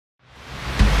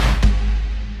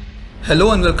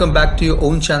Hello and welcome back to your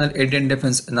own channel Indian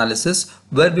Defense Analysis,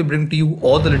 where we bring to you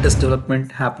all the latest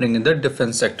development happening in the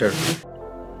defense sector.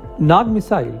 Nag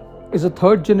Missile is a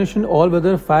third generation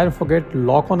all-weather fire and forget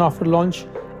lock-on after launch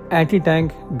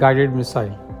anti-tank guided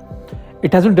missile.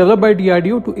 It has been developed by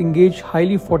DRDO to engage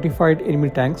highly fortified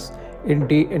enemy tanks in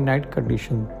day and night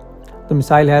condition. The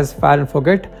missile has fire and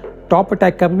forget top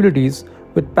attack capabilities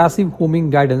with passive homing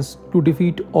guidance to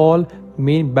defeat all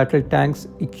main battle tanks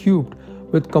equipped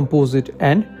with composite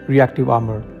and reactive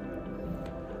armor.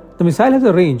 The missile has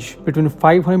a range between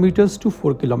 500 meters to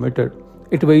 4 km.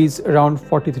 It weighs around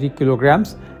 43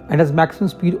 kilograms and has maximum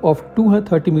speed of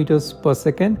 230 meters per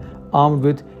second, armed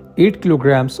with 8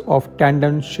 kilograms of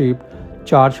tandem-shaped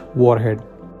charge warhead.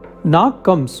 Nag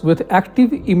comes with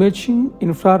active imaging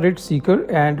infra-red seeker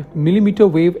and millimeter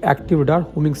wave active radar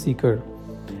homing seeker.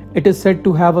 It is said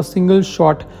to have a single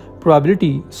shot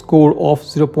probability score of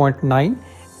 0.9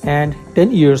 and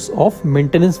 10 years of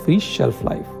maintenance-free shelf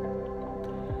life.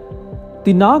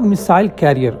 The Nag missile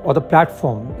carrier or the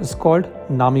platform is called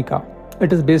NAMICA.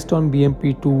 It is based on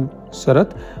BMP II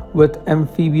Sarath with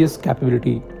amphibious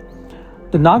capability.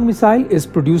 The Nag missile is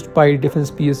produced by Defense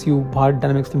PSU Bharat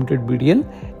Dynamics Limited BDL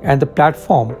and the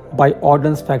platform by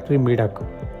Ordnance Factory Medak.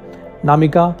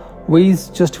 NAMICA weighs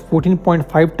just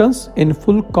 14.5 tons in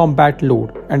full combat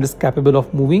load and is capable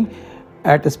of moving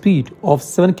at a speed of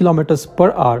 7 km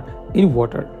per hour in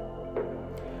water.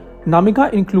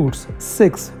 NAMICA includes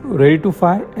 6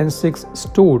 ready-to-fire and 6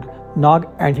 stored Nag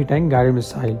anti-tank guided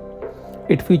missile.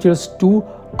 It features 2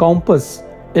 compass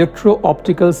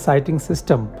electro-optical sighting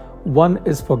system. One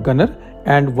is for gunner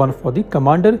and one for the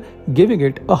commander, giving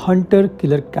it a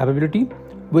hunter-killer capability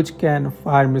which can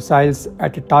fire missiles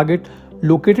at a target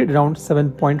located around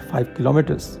 7.5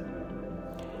 kilometers.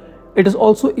 It is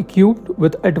also equipped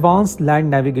with advanced land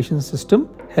navigation system,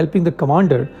 helping the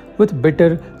commander with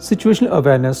better situational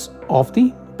awareness of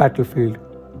the battlefield.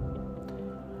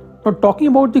 Now, talking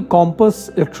about the compass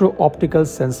electro-optical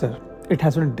sensor, it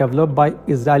has been developed by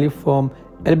Israeli firm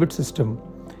Elbit System.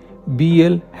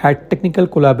 BEL had technical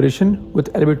collaboration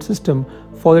with Elbit System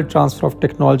for the transfer of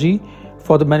technology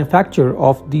for the manufacture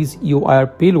of these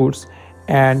EOIR payloads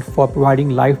and for providing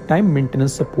lifetime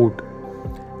maintenance support.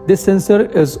 This sensor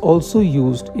is also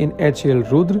used in HAL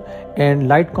Rudra and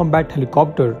light combat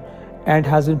helicopter and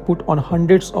has been put on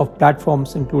hundreds of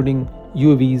platforms including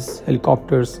UAVs,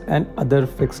 helicopters and other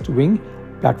fixed wing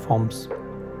platforms.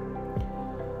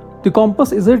 The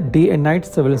compass is a day and night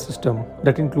surveillance system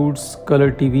that includes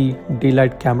color TV,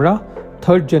 daylight camera,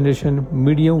 third generation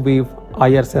medium wave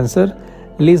IR sensor,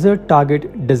 laser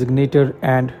target designator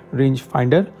and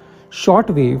rangefinder,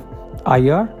 short wave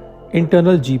IR,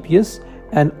 internal GPS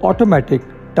and automatic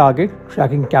target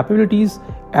tracking capabilities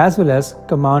as well as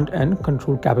command and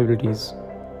control capabilities.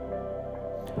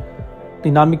 The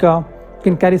NAMICA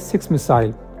can carry 6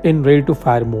 missiles in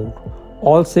ready-to-fire mode.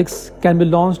 All 6 can be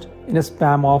launched in a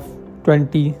span of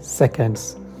 20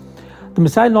 seconds. The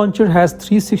missile launcher has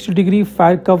 360-degree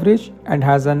fire coverage and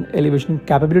has an elevation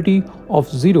capability of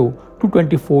 0 to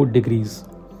 24 degrees.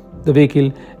 The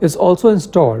vehicle is also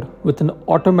installed with an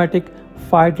automatic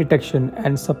fire detection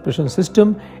and suppression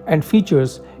system and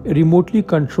features a remotely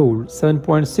controlled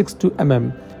 7.62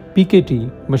 mm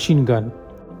PKT machine gun.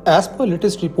 As per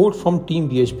latest report from Team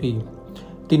BHP,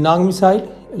 the Nag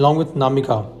missile along with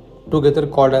NAMICA, together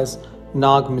called as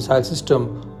Nag Missile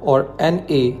System or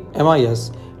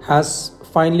NAMIS, has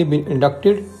finally been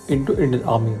inducted into Indian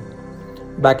Army.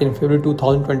 Back in February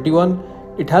 2021,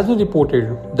 it has been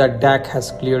reported that DAC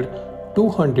has cleared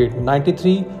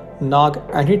 293 Nag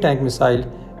anti-tank missile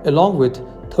along with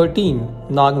 13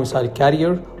 Nag missile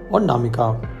carrier or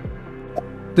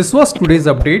NAMICA. This was today's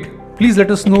update. Please let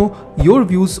us know your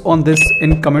views on this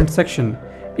in comment section.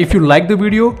 If you like the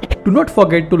video, do not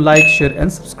forget to like, share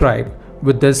and subscribe.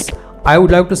 With this, I would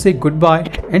like to say goodbye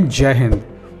and Jai Hind.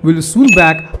 We'll soon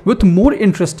back with more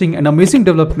interesting and amazing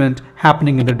development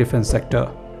happening in the defense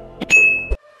sector.